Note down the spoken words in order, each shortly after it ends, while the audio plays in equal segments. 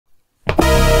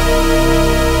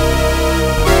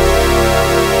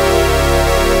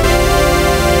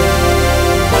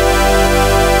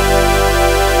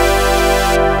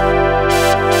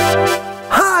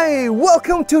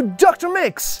Welcome to Dr.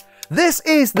 Mix! This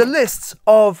is the list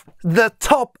of the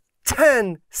top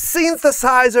 10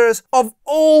 synthesizers of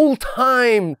all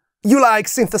time. You like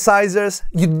synthesizers?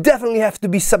 You definitely have to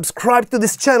be subscribed to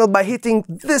this channel by hitting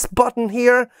this button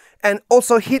here and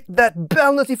also hit that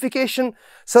bell notification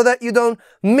so that you don't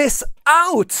miss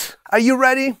out. Are you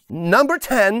ready? Number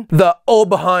 10, the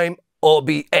Oberheim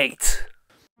OB-8.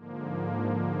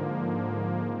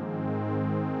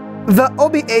 The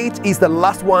OB-8 is the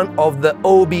last one of the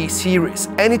OB series,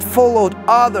 and it followed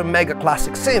other mega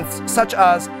classic synths such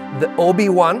as the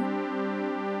OB-1,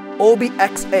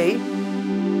 OB-XA,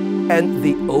 and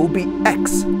the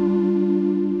OB-X.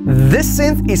 This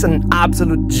synth is an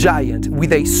absolute giant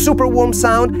with a super warm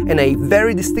sound and a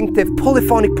very distinctive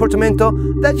polyphonic portamento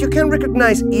that you can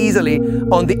recognize easily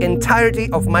on the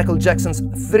entirety of Michael Jackson's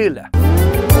Thriller.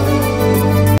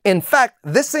 In fact,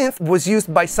 this synth was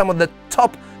used by some of the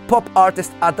top pop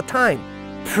artists at the time: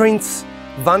 Prince,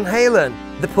 Van Halen,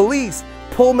 The Police,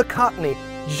 Paul McCartney,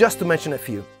 just to mention a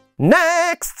few.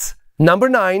 Next! Number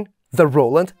 9, the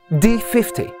Roland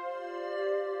D-50.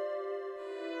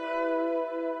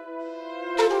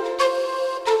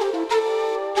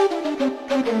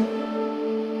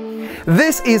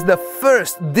 This is the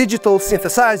first digital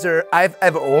synthesizer I've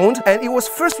ever owned, and it was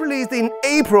first released in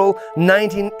April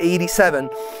 1987.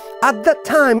 At that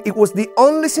time, it was the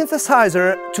only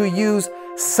synthesizer to use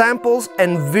samples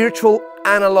and virtual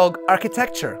analog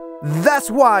architecture. That's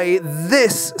why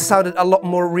this sounded a lot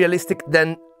more realistic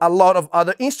than a lot of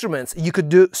other instruments. You could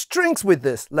do strings with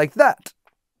this, like that.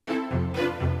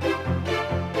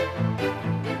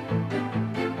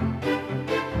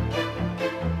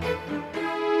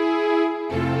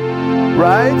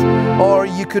 Right? Or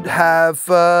you could have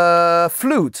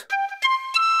flute.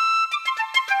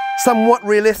 Somewhat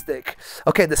realistic.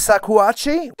 Okay, the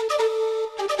shakuhachi.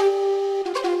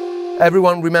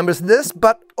 Everyone remembers this,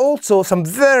 but also some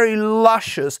very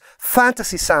luscious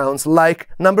fantasy sounds like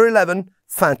number 11,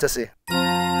 Fantasy.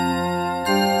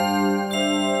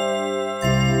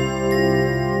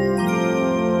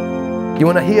 You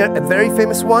want to hear a very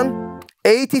famous one?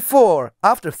 84,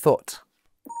 Afterthought.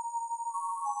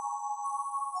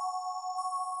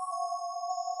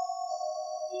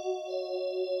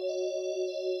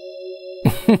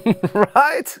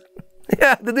 Right?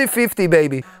 Yeah, the D-50,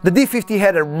 baby. The D-50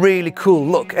 had a really cool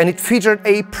look, and it featured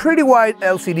a pretty wide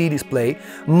LCD display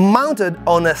mounted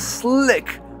on a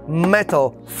slick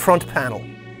metal front panel.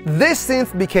 This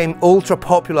synth became ultra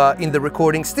popular in the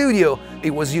recording studio.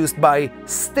 It was used by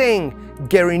Sting,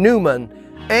 Gary Newman,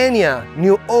 Enya,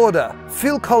 New Order,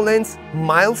 Phil Collins,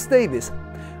 Miles Davis.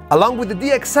 Along with the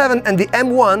DX-7 and the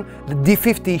M1, the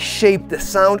D-50 shaped the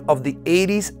sound of the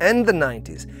 80s and the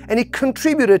 90s, and it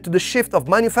contributed to the shift of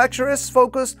manufacturers'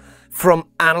 focus from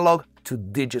analog to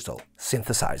digital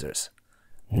synthesizers.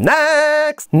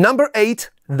 Next! Number 8,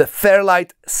 the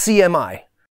Fairlight CMI.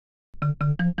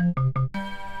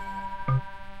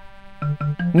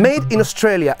 Made in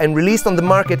Australia and released on the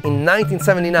market in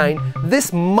 1979,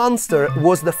 this monster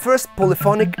was the first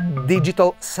polyphonic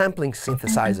digital sampling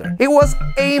synthesizer. It was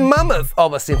a mammoth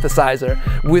of a synthesizer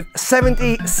with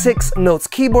 76 notes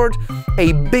keyboard,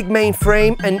 a big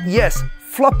mainframe, and yes,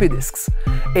 floppy disks,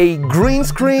 a green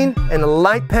screen, and a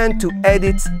light pen to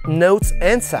edit notes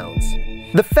and sounds.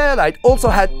 The Fairlight also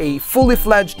had a fully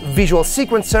fledged visual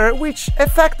sequencer, which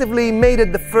effectively made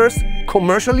it the first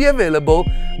commercially available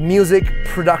music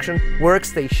production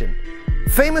workstation.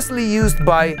 Famously used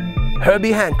by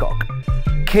Herbie Hancock,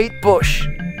 Kate Bush,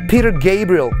 Peter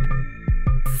Gabriel,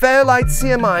 Fairlight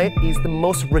CMI is the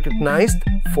most recognized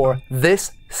for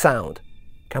this sound.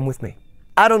 Come with me.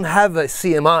 I don't have a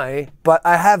CMI, but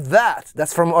I have that.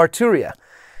 That's from Arturia.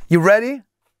 You ready?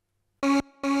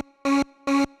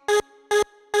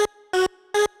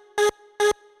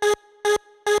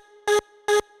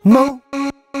 Moments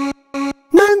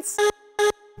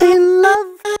in love.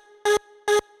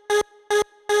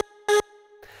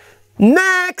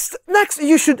 Next,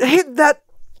 you should hit that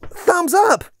thumbs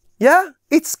up. Yeah,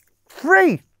 it's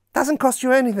free. Doesn't cost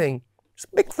you anything.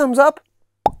 Just big thumbs up.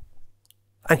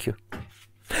 Thank you.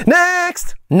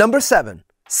 Next, number 7,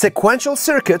 Sequential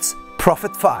Circuits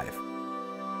Prophet 5.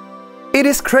 It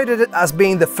is credited as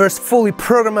being the first fully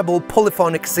programmable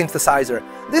polyphonic synthesizer.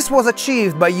 This was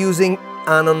achieved by using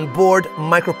an onboard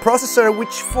microprocessor,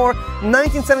 which for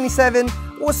 1977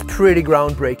 was pretty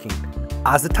groundbreaking.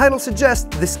 As the title suggests,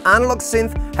 this analog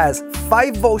synth has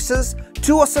 5 voices,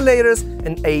 2 oscillators,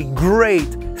 and a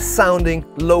great sounding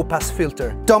low-pass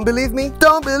filter. Don't believe me?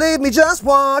 Don't believe me, just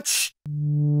watch!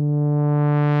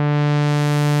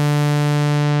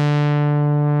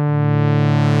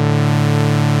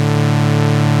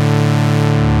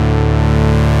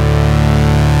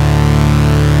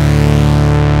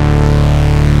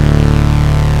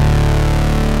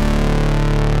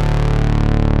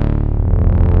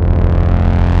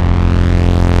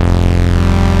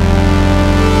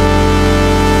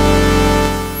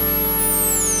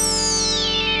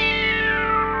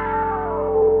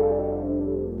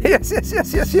 Yes, yes,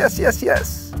 yes, yes, yes, yes,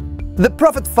 yes. The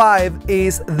Prophet 5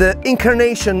 is the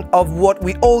incarnation of what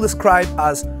we all describe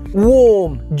as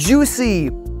warm,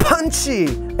 juicy, punchy,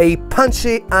 a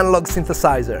punchy analog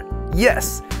synthesizer.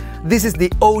 Yes, this is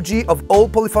the OG of all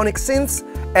polyphonic synths,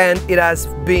 and it has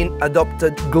been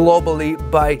adopted globally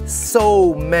by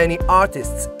so many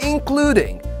artists,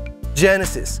 including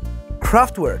Genesis,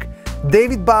 Kraftwerk,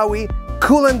 David Bowie,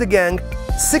 Kool and the Gang.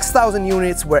 6,000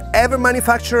 units were ever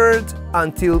manufactured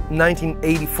until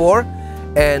 1984,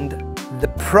 and the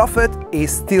Prophet is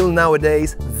still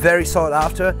nowadays very sought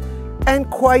after and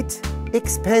quite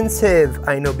expensive.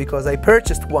 I know, because I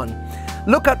purchased one.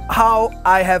 Look at how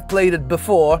I have played it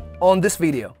before on this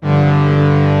video.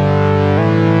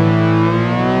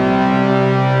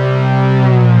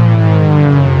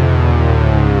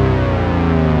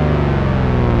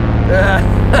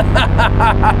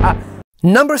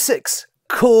 Number 6.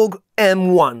 Korg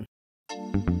M1.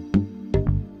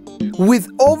 With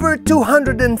over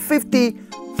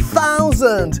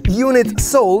 250,000 units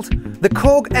sold, the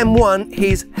Korg M1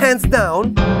 is hands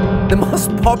down the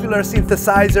most popular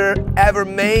synthesizer ever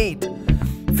made.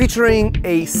 Featuring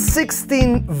a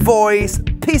 16-voice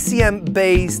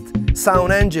PCM-based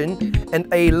sound engine and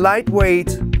a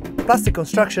lightweight plastic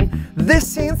construction, this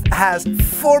synth has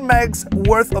 4 megs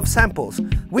worth of samples,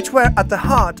 which were at the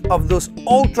heart of those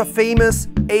ultra-famous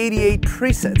 88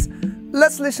 presets.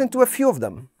 Let's listen to a few of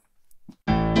them.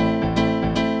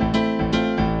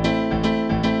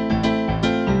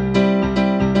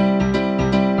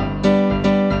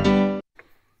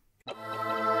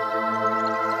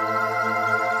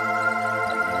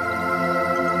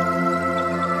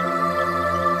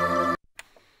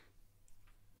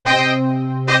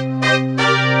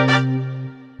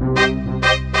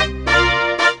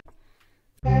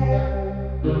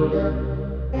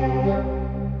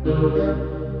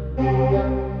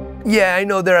 Yeah, I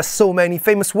know there are so many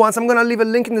famous ones. I'm gonna leave a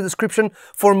link in the description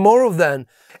for more of them.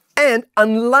 And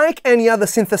unlike any other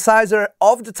synthesizer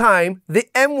of the time, the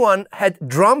M1 had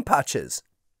drum patches.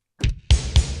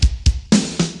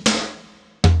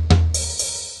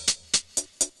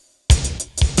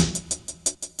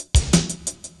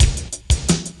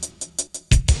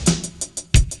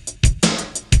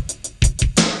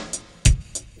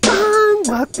 I'm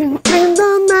walking in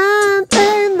the man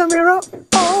in the mirror,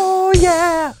 oh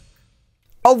yeah!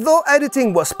 Although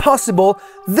editing was possible,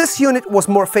 this unit was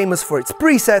more famous for its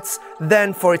presets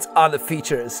than for its other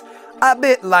features. A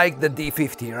bit like the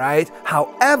D-50, right?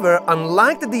 However,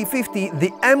 unlike the D-50, the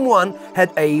M1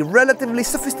 had a relatively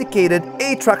sophisticated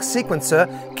 8-track sequencer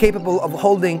capable of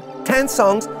holding 10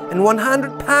 songs and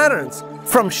 100 patterns.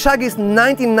 From Shaggy's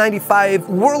 1995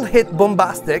 world hit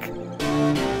Bombastic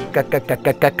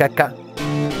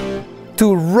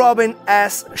to Robin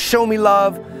S. Show Me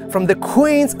Love, from the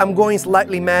Queen's I'm Going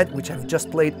Slightly Mad, which I've just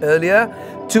played earlier,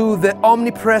 to the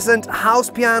omnipresent house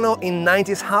piano in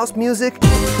 90s house music.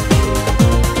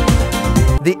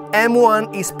 The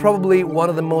M1 is probably one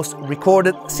of the most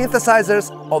recorded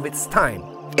synthesizers of its time.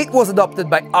 It was adopted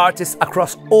by artists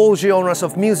across all genres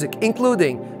of music,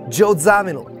 including Joe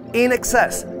Zawinul, In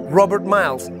Excess, Robert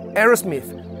Miles,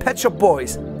 Aerosmith, Pet Shop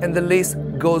Boys, and the list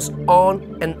goes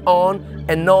on and on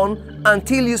and on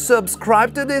until you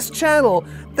subscribe to this channel.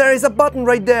 There is a button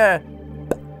right there,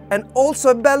 and also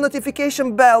a bell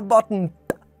notification bell button.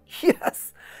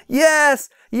 Yes, yes,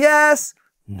 yes.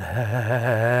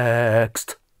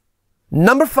 Next.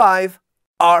 Number 5,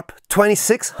 ARP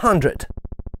 2600.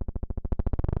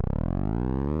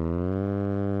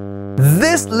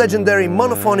 This legendary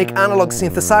monophonic analog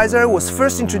synthesizer was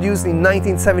first introduced in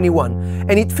 1971,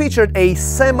 and it featured a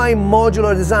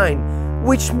semi-modular design,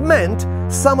 which meant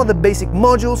some of the basic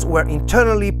modules were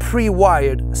internally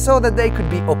pre-wired so that they could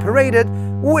be operated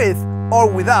with or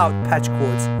without patch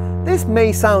cords. This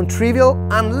may sound trivial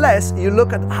unless you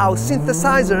look at how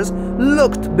synthesizers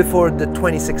looked before the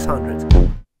 2600.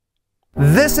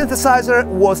 This synthesizer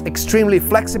was extremely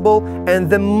flexible, and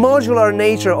the modular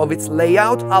nature of its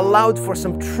layout allowed for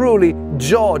some truly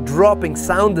jaw-dropping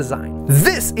sound design.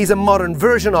 This is a modern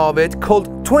version of it called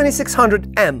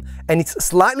 2600M, and it's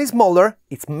slightly smaller,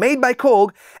 it's made by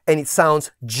Korg, and it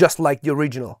sounds just like the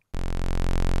original.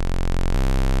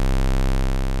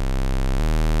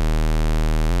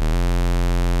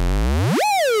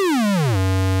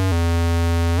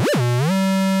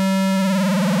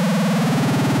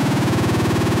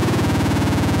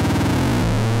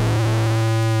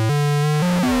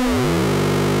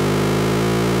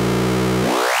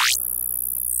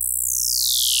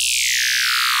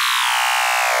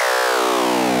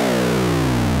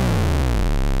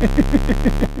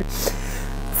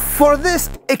 For this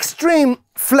extreme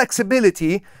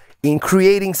flexibility, In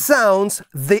creating sounds,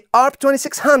 the ARP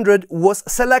 2600 was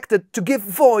selected to give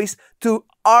voice to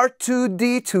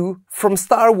R2-D2 from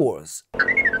Star Wars.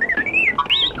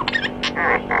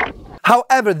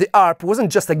 However, the ARP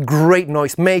wasn't just a great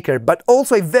noise maker, but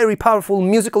also a very powerful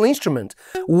musical instrument,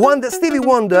 one that Stevie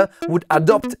Wonder would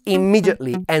adopt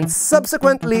immediately and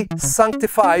subsequently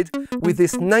sanctified with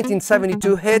his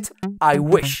 1972 hit, I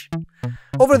Wish.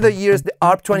 Over the years, the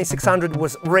ARP 2600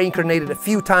 was reincarnated a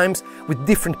few times with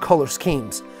different color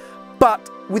schemes, but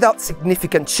without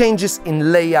significant changes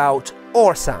in layout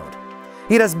or sound.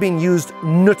 It has been used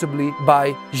notably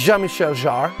by Jean-Michel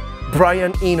Jarre,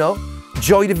 Brian Eno,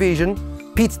 Joy Division,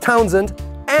 Pete Townsend,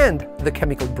 and the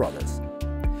Chemical Brothers.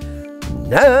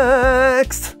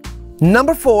 Next!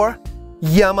 Number 4.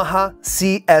 Yamaha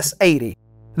CS-80.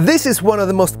 This is one of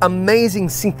the most amazing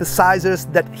synthesizers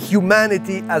that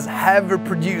humanity has ever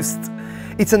produced.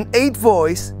 It's an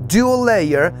 8-voice,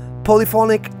 dual-layer,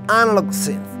 polyphonic analog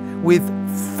synth with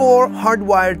 4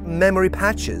 hardwired memory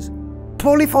patches,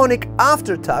 polyphonic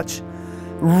aftertouch,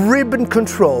 ribbon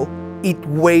control. It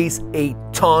weighs a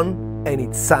ton and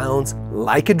it sounds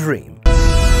like a dream.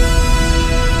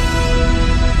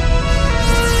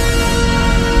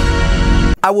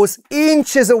 I was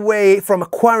inches away from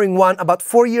acquiring one about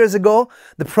 4 years ago.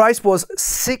 The price was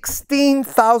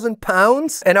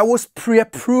 £16,000 and I was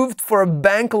pre-approved for a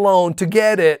bank loan to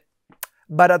get it.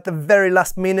 But at the very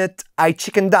last minute, I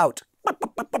chickened out.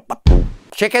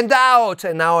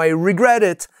 And now I regret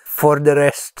it for the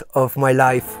rest of my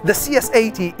life. The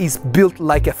CS-80 is built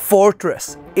like a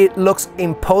fortress. It looks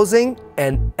imposing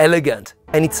and elegant,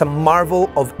 and it's a marvel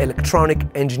of electronic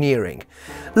engineering.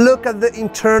 Look at the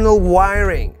internal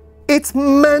wiring. It's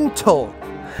mental.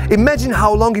 Imagine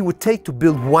how long it would take to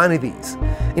build one of these.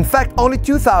 In fact, only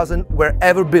 2,000 were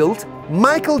ever built.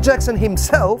 Michael Jackson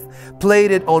himself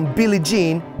played it on Billie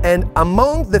Jean, and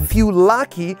among the few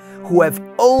lucky who have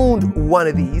owned one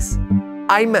of these,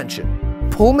 I mention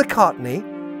Paul McCartney,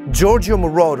 Giorgio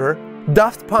Moroder,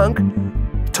 Daft Punk,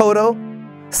 Toto,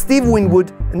 Steve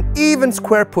Winwood, and even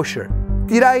Square Pusher.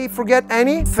 Did I forget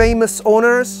any famous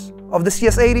owners of the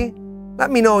CS-80?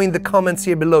 Let me know in the comments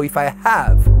here below if I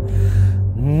have.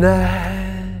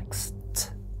 Next.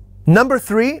 Number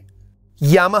 3.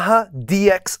 Yamaha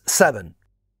DX-7.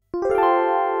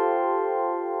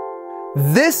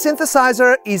 This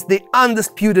synthesizer is the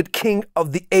undisputed king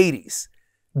of the 80s.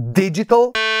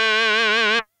 Digital,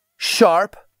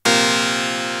 sharp,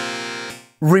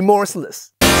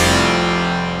 remorseless.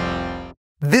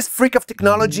 This freak of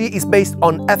technology is based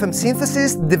on FM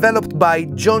synthesis developed by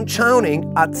John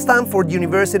Chowning at Stanford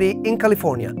University in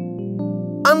California.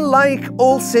 Unlike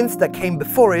all synths that came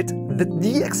before it, the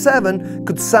DX-7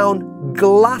 could sound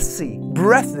glassy,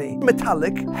 breathy,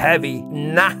 metallic, heavy,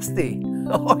 nasty.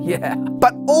 Oh yeah!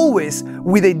 But always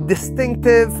with a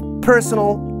distinctive,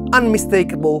 personal,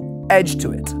 unmistakable edge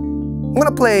to it. I'm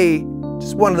gonna play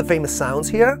just one of the famous sounds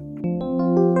here.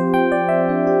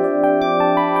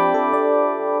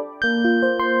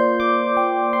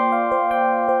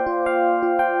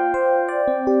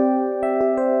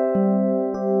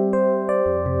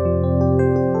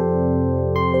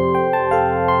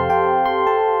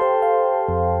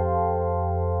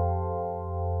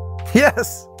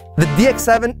 Yes! The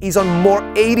DX-7 is on more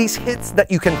 80s hits that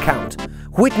you can count.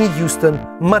 Whitney Houston,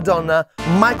 Madonna,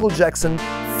 Michael Jackson,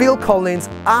 Phil Collins,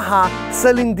 Aha,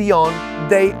 Celine Dion,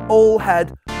 they all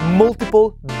had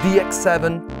multiple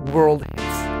DX-7 world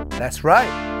hits. That's right.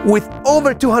 With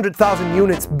over 200,000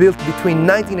 units built between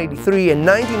 1983 and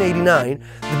 1989,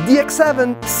 the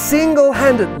DX-7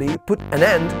 single-handedly put an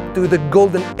end to the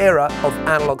golden era of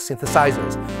analog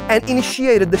synthesizers and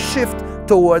initiated the shift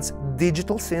towards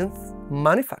digital synth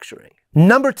manufacturing.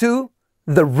 Number 2,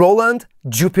 the Roland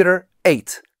Jupiter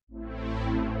 8.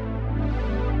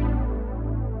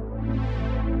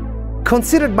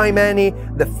 Considered by many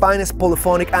the finest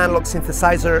polyphonic analog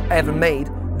synthesizer ever made,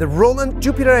 the Roland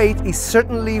Jupiter 8 is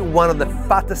certainly one of the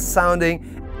fattest sounding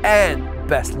and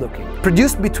best looking.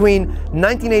 Produced between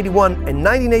 1981 and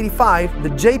 1985, the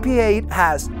JP8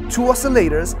 has 2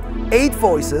 oscillators, 8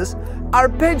 voices,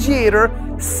 arpeggiator,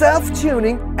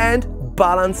 self-tuning, and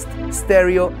balanced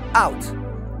stereo out.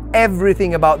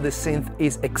 Everything about this synth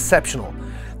is exceptional.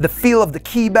 The feel of the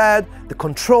keypad, the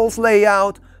controls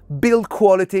layout, build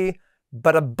quality,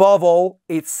 but above all,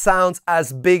 it sounds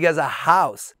as big as a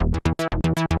house.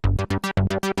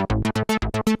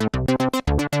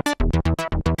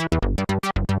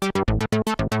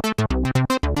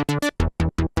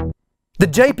 The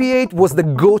JP8 was the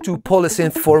go-to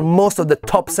polysynth for most of the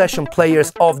top session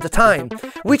players of the time,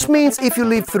 which means if you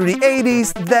lived through the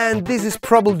 80s, then this is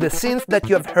probably the synth that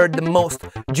you have heard the most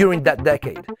during that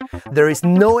decade. there is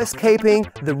no escaping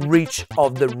the reach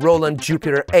of the Roland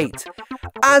Jupiter 8,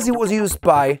 as it was used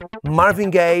by Marvin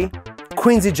Gaye,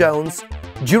 Quincy Jones,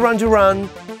 Duran Duran,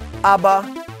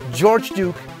 ABBA, George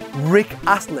Duke, Rick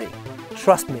Astley.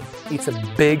 Trust me, it's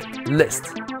a big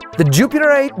list. The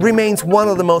Jupiter 8 remains one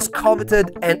of the most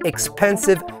coveted and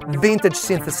expensive vintage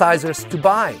synthesizers to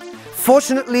buy.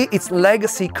 Fortunately, its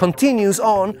legacy continues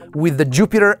on with the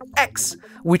Jupiter X,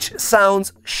 which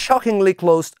sounds shockingly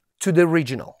close to the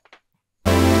original.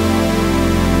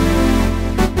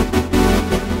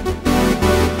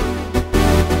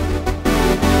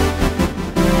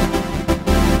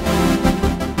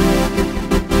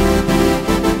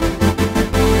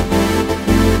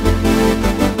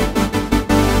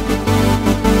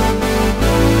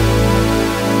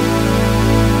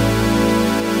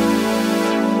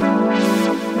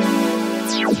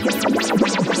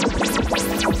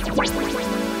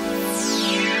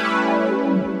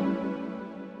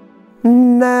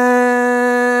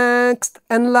 Next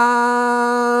and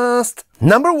last,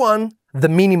 number 1, the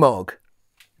Minimoog.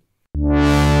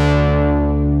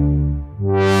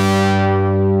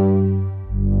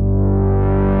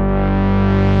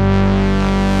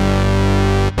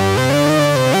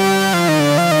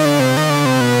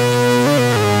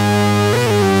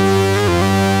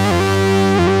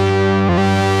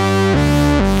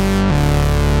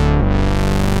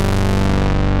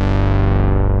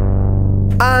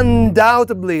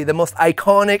 Undoubtedly the most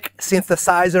iconic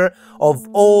synthesizer of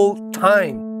all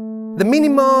time. The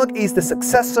Minimoog is the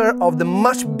successor of the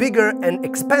much bigger and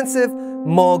expensive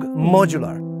Moog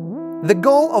Modular. The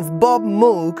goal of Bob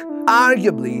Moog,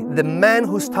 arguably the man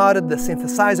who started the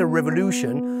synthesizer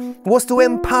revolution, was to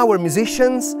empower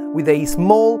musicians with a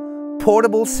small,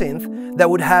 portable synth that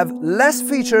would have less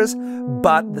features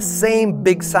but the same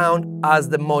big sound as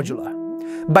the Modular.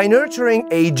 By nurturing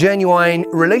a genuine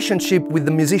relationship with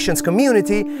the musicians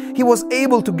community, he was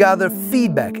able to gather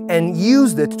feedback and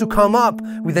used it to come up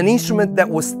with an instrument that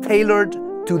was tailored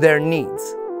to their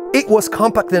needs. It was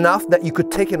compact enough that you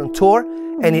could take it on tour,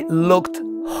 and it looked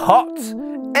hot,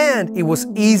 and it was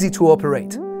easy to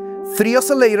operate. 3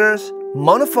 oscillators,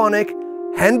 monophonic,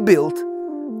 hand-built,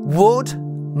 wood,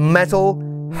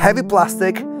 metal, heavy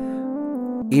plastic.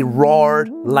 It roared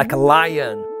like a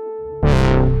lion.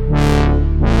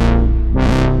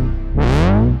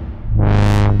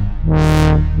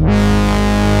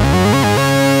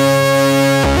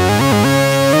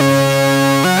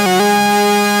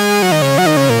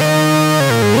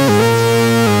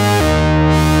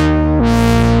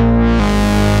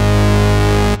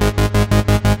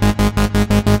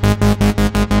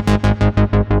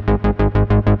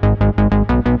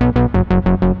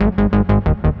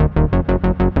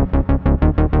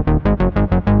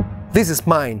 This is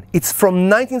mine. It's from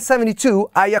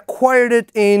 1972. I acquired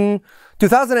it in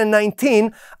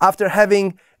 2019 after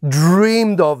having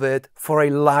dreamed of it for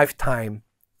a lifetime.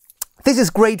 This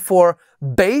is great for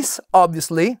bass,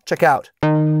 obviously. Check out.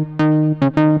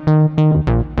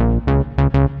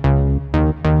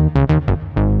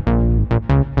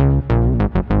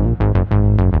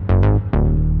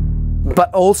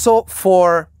 But also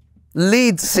for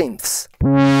lead synths.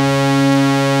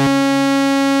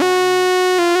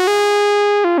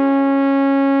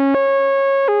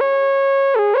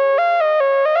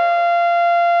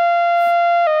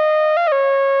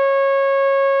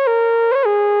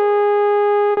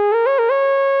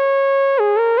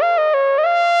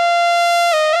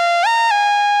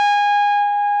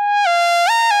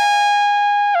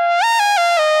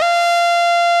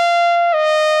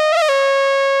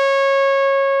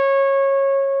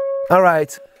 All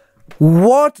right,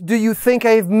 what do you think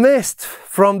I've missed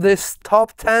from this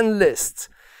top 10 list?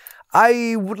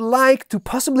 I would like to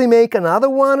possibly make another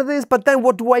one of these, but then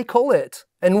what do I call it?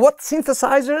 And what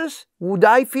synthesizers would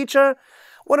I feature?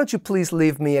 Why don't you please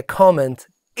leave me a comment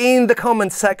in the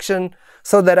comment section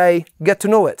so that I get to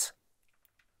know it.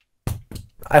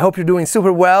 I hope you're doing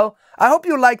super well. I hope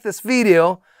you like this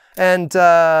video and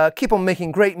keep on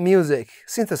making great music.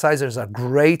 Synthesizers are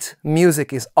great.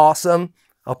 Music is awesome.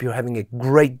 I hope you're having a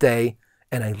great day,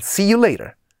 and I'll see you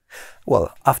later.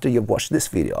 Well, after you've watched this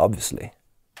video, obviously.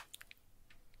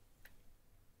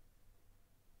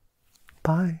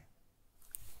 Bye.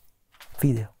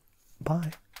 Video.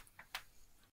 Bye.